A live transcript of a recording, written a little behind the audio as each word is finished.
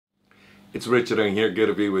It's Richard here, good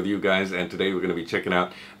to be with you guys, and today we're going to be checking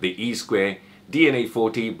out the Esquare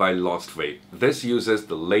DNA40 by Lost Vape. This uses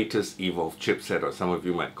the latest Evolv chipset, or some of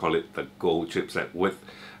you might call it the Gold chipset, with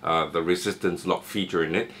the resistance lock feature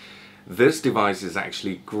in it. This device is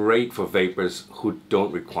actually great for vapors who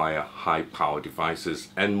don't require high power devices,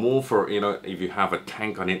 and more for, if you have a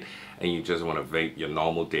tank on it and you just want to vape your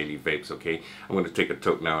normal daily vapes. Okay, I'm going to take a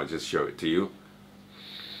toke now and just show it to you.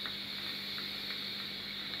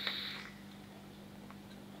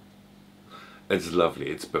 It's lovely.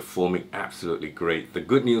 It's performing absolutely great. The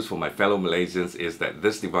good news for my fellow Malaysians is that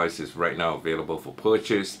this device is right now available for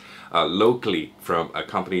purchase locally from a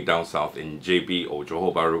company down south in JB or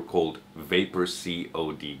Johor Bahru called Vapor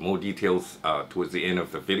COD. More details towards the end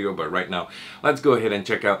of the video, but right now let's go ahead and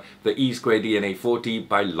check out the Esquare DNA40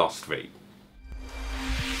 by Lost Vape.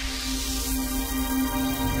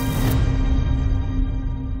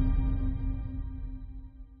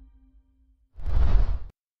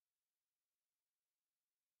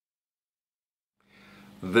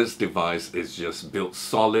 This device is just built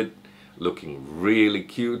solid, looking really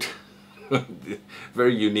cute,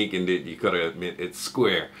 very unique indeed, you gotta admit. It's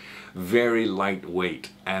square, very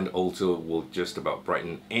lightweight, and also will just about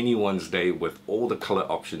brighten anyone's day with all the color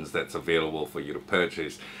options that's available for you to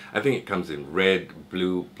purchase. I think it comes in red,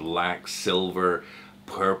 blue, black, silver,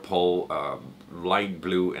 purple, light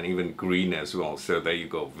blue, and even green as well. So there you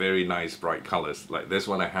go, very nice bright colors. Like this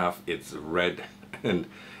one I have, it's red, and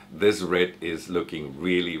this red is looking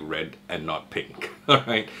really red and not pink.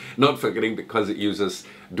 Alright, not forgetting because it uses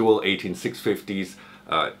dual 18650s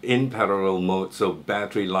in parallel mode, so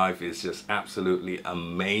battery life is just absolutely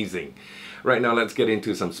amazing. Right now let's get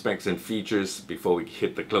into some specs and features before we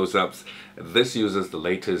hit the close-ups. This uses the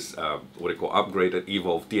latest what they call upgraded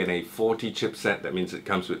Evolv DNA40 chipset. That means it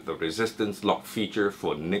comes with the resistance lock feature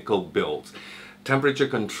for nickel builds. Temperature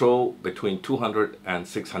control between 200 and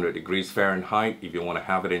 600 degrees Fahrenheit. If you want to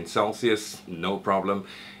have it in Celsius, no problem.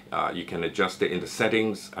 You can adjust it in the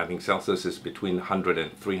settings. I think Celsius is between 100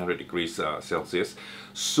 and 300 degrees Celsius.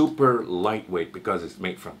 Super lightweight because it's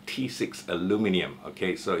made from T6 aluminum.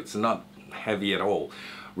 Okay, so it's not heavy at all.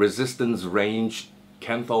 Resistance range,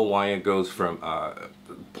 Kenthal wire goes from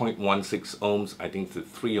 0.16 ohms, I think, to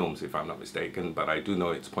 3 ohms if I'm not mistaken, but I do know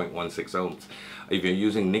it's 0.16 ohms. If you're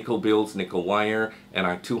using nickel builds, nickel wire,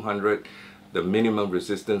 NI200, the minimum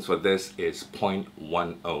resistance for this is 0.1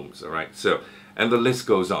 ohms. Alright, so, and the list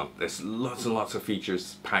goes on. There's lots and lots of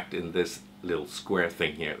features packed in this little square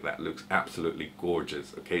thing here that looks absolutely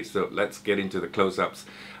gorgeous. Okay, so let's get into the close-ups,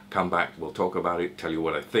 come back, we'll talk about it, tell you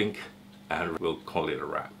what I think, and we'll call it a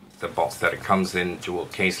wrap. The box that it comes in, jewel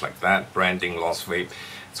case like that, branding Lost Vape.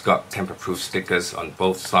 It's got tamper-proof stickers on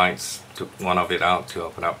both sides. Took one of it out to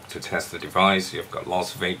open up to test the device. You've got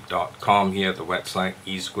lostvape.com here, the website,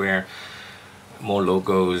 Esquare, more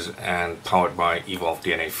logos, and powered by Evolv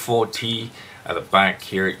DNA40. At the back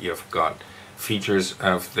here, you've got features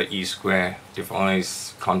of the Esquare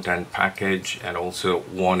device, content package, and also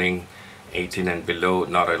warning: 18 and below,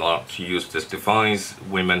 not allowed to use this device.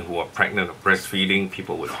 Women who are pregnant or breastfeeding,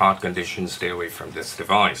 people with heart conditions, stay away from this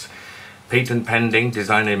device. Patent pending,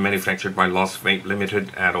 designed and manufactured by Lost Vape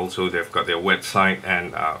Limited, and also they've got their website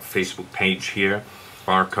and Facebook page here.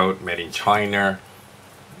 Barcode, made in China,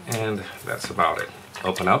 and that's about it.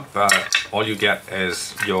 Open up, all you get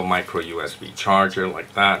is your micro USB charger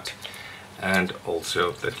like that, and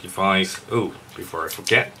also the device. Oh, before I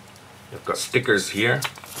forget, you've got stickers here,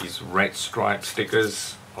 these red stripe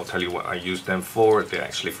stickers. I'll tell you what I use them for. They're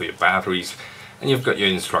actually for your batteries. And you've got your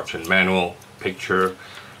instruction manual, picture,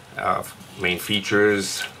 main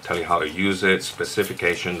features, tell you how to use it,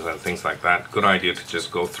 specifications and things like that. Good idea to just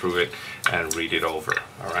go through it and read it over.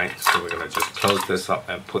 Alright, so we're going to just close this up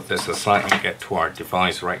and put this aside and get to our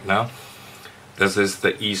device right now. This is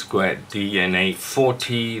the Esquare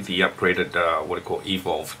DNA40, the upgraded what we call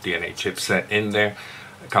Evolv DNA chipset in there.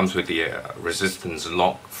 It comes with the resistance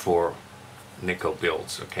lock for nickel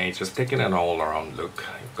builds. Okay, just taking an all-around look.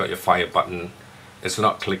 You've got your fire button. It's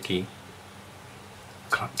not clicky.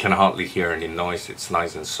 Can hardly hear any noise. It's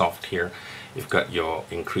nice and soft here. You've got your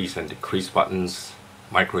increase and decrease buttons,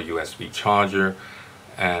 micro USB charger,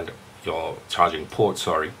 and your charging port,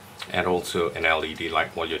 sorry, and also an LED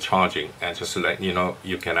light while you're charging. And just to let you know,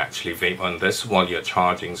 you can actually vape on this while you're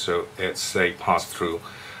charging, so it's a pass-through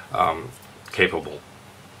capable.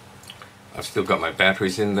 I've still got my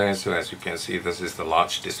batteries in there, so as you can see, this is the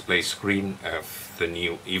large display screen of the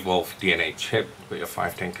new Evolv DNA chip with your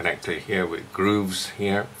 510 connector here with grooves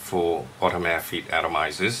here for automatic feed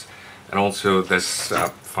atomizers. And also this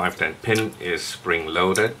 510 pin is spring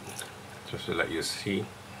loaded, just to let you see.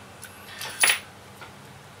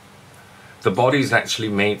 The body is actually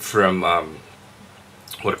made from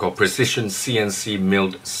what I call precision CNC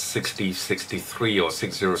milled 6063 or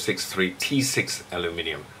 6063 T6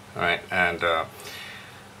 aluminum. All right, and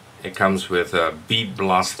it comes with a bead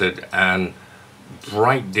blasted and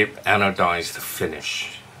bright dip anodized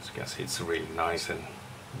finish. As you can see, it's really nice and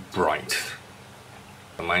bright.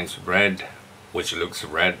 Mine's red, which looks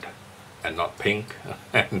red and not pink,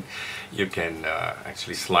 and you can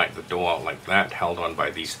actually slide the door out like that, held on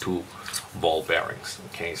by these two ball bearings.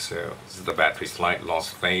 Okay, so this is the battery slide,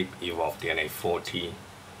 Lost Vape, Evolv DNA40,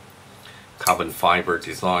 carbon fiber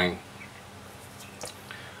design,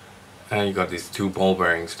 and you got these two ball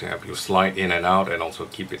bearings to help you slide in and out and also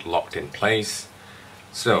keep it locked in place.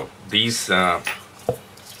 So these what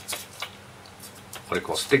I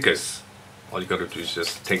call stickers, all you got to do is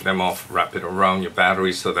just take them off, wrap it around your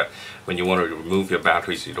battery so that when you want to remove your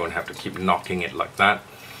batteries, you don't have to keep knocking it like that.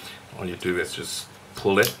 All you do is just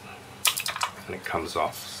pull it and it comes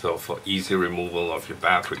off. So for easy removal of your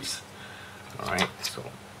batteries. Alright, so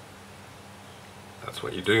that's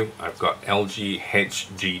what you do. I've got LG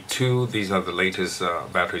HG2. These are the latest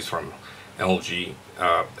batteries from LG,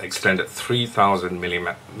 extended 3000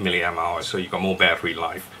 milliamp hours, so you got more battery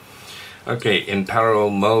life. Okay, in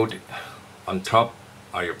parallel mode, on top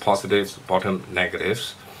are your positives, bottom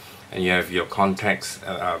negatives, and you have your contacts,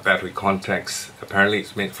 battery contacts. Apparently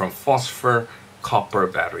it's made from phosphor copper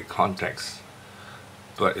battery contacts,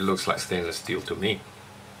 but it looks like stainless steel to me.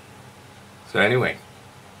 So anyway,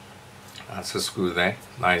 that's a screw there,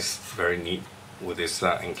 nice, very neat, with this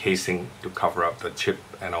encasing to cover up the chip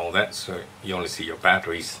and all that, so you only see your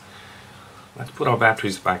batteries. Let's put our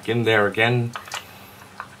batteries back in there again.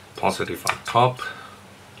 Positive on top,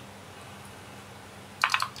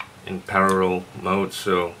 in parallel mode,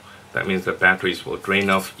 so that means the batteries will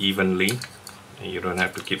drain off evenly and you don't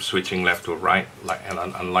have to keep switching left to right, like, and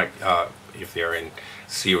unlike if they're in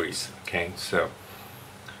series. Okay, so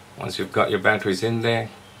once you've got your batteries in there,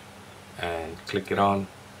 and click it on,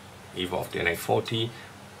 Evolv DNA40,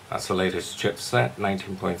 that's the latest chipset,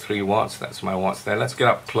 19.3 watts, that's my watts there. Let's get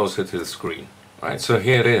up closer to the screen. Alright, so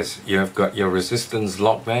here it is. You've got your resistance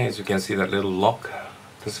lock there, as you can see that little lock.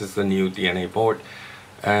 This is the new DNA board.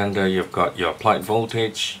 And you've got your applied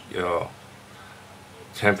voltage, your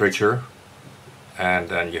temperature, and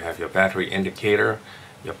then you have your battery indicator,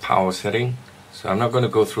 your power setting. So I'm not going to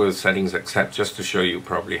go through the settings except just to show you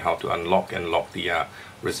probably how to unlock and lock the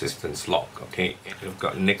resistance lock. Okay, you've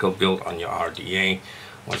got nickel built on your RDA.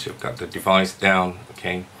 Once you've got the device down,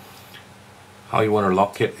 okay, how you want to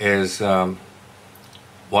lock it is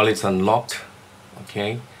while it's unlocked,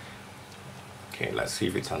 okay, let's see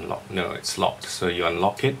if it's unlocked. No, it's locked. So you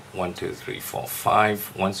unlock it, 1, 2, 3, 4,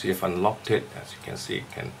 5. Once you've unlocked it, as you can see, it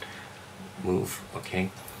can move. Okay,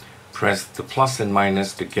 press the plus and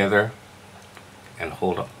minus together and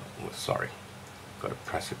hold on. Oh, sorry, got to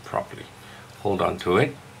press it properly. Hold on to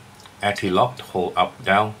it. Anti-locked, hold up,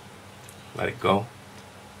 down, let it go,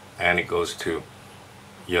 and it goes to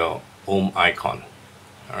your ohm icon.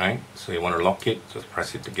 Alright, so you want to lock it, just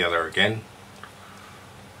press it together again.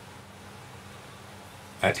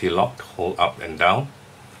 Anti-locked, hold up and down,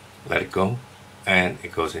 let it go, and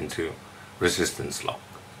it goes into resistance lock.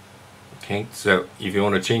 Okay, so if you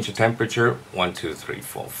want to change the temperature, 1, 2, 3,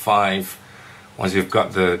 4, 5. Once you've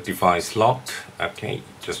got the device locked, okay,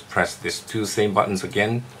 just press these two same buttons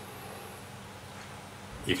again.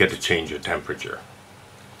 You get to change your temperature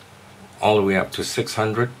all the way up to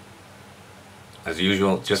 600. As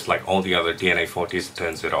usual, just like all the other DNA40s,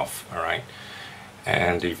 turns it off. Alright,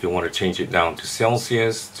 and if you want to change it down to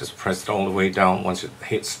Celsius, just press it all the way down. Once it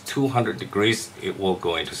hits 200 degrees, it will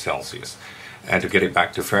go into Celsius. And to get it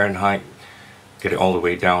back to Fahrenheit, get it all the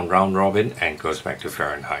way down round robin and goes back to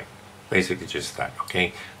Fahrenheit. Basically just that.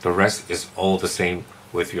 Okay, the rest is all the same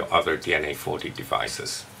with your other DNA40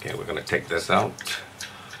 devices. Okay, we're going to take this out.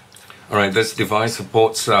 Alright, this device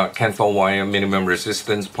supports Canthal wire minimum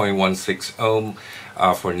resistance 0.16 ohm.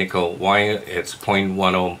 For nickel wire it's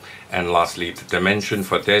 0.1 ohm. And lastly, the dimension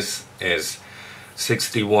for this is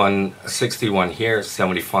 61 here,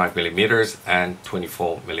 75 millimeters and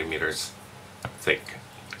 24 millimeters thick.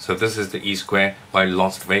 So this is the Esquare by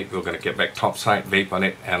Lost Vape. We're going to get back topside, vape on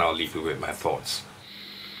it, and I'll leave you with my thoughts.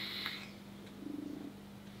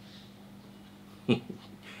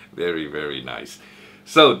 Very, very nice.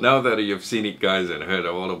 So now that you've seen it, guys, and heard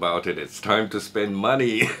all about it, it's time to spend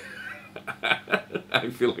money. I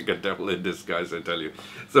feel like a devil in disguise, I tell you.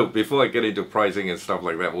 So before I get into pricing and stuff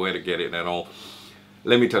like that, where to get it and all,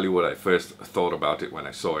 let me tell you what I first thought about it when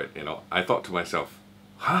I saw it. You know, I thought to myself,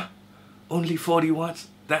 huh? Only 40 watts?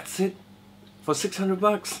 That's it? For 600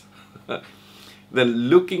 bucks? then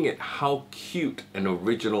looking at how cute and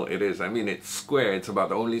original it is. I mean, it's square. It's about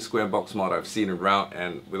the only square box mod I've seen around,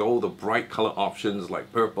 and with all the bright color options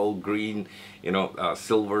like purple, green, you know,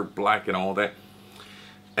 silver, black, and all that.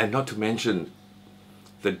 And not to mention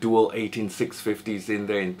the dual 18650s in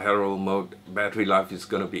there in parallel mode. Battery life is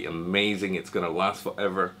going to be amazing. It's going to last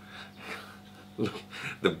forever. Look,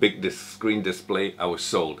 the big screen display. I was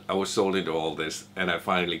sold into all this, and I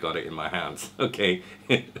finally got it in my hands. Okay.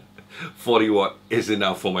 40 watt is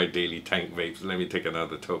enough for my daily tank vapes. Let me take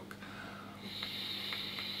another toke.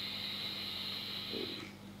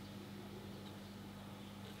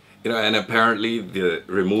 You know, and apparently the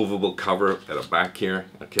removable cover at the back here,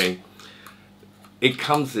 okay, it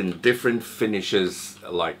comes in different finishes,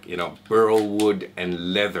 like, you know, burl wood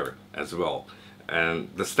and leather as well. And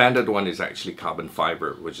the standard one is actually carbon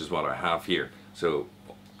fiber, which is what I have here. So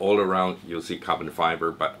all around you'll see carbon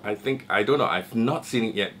fiber, but I don't know, I've not seen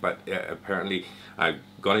it yet, but apparently I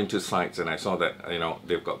got into sites and I saw that, you know,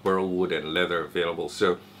 they've got burl wood and leather available.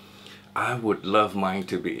 So I would love mine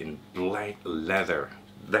to be in black leather.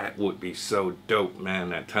 That would be so dope,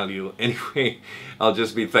 man, I tell you. Anyway, I'll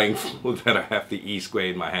just be thankful that I have the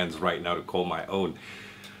Esquare in my hands right now to call my own.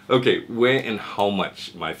 Okay, where and how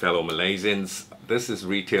much, my fellow Malaysians? This is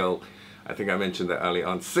retail. I think I mentioned that earlier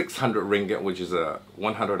on. 600 ringgit, which is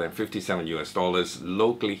 157 US dollars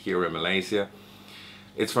locally here in Malaysia.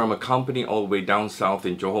 It's from a company all the way down south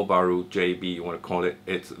in Johor Bahru, JB, you want to call it.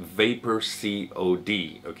 It's Vapor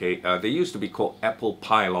COD, okay? They used to be called Apple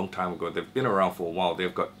Pie a long time ago. They've been around for a while.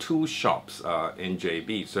 They've got 2 shops in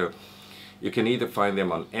JB. So you can either find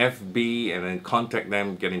them on FB and then contact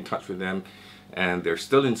them, get in touch with them. And they're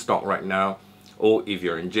still in stock right now. Or if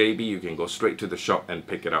you're in JB, you can go straight to the shop and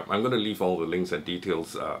pick it up. I'm going to leave all the links and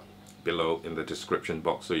details below in the description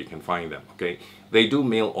box so you can find them, okay? They do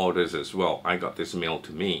mail orders as well. I got this mailed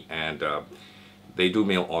to me, and they do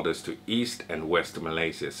mail orders to East and West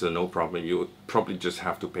Malaysia, so no problem. You probably just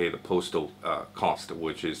have to pay the postal cost,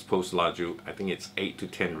 which is post laju. I think it's 8 to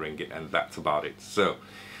 10 ringgit, and that's about it. So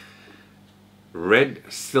red,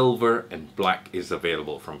 silver, and black is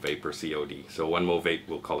available from Vapor COD. So one more vape,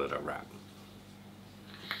 we'll call it a wrap.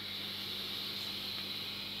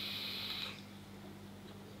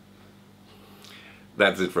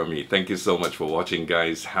 That's it from me. Thank you so much for watching,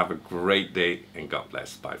 guys. Have a great day and God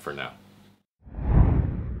bless. Bye for now.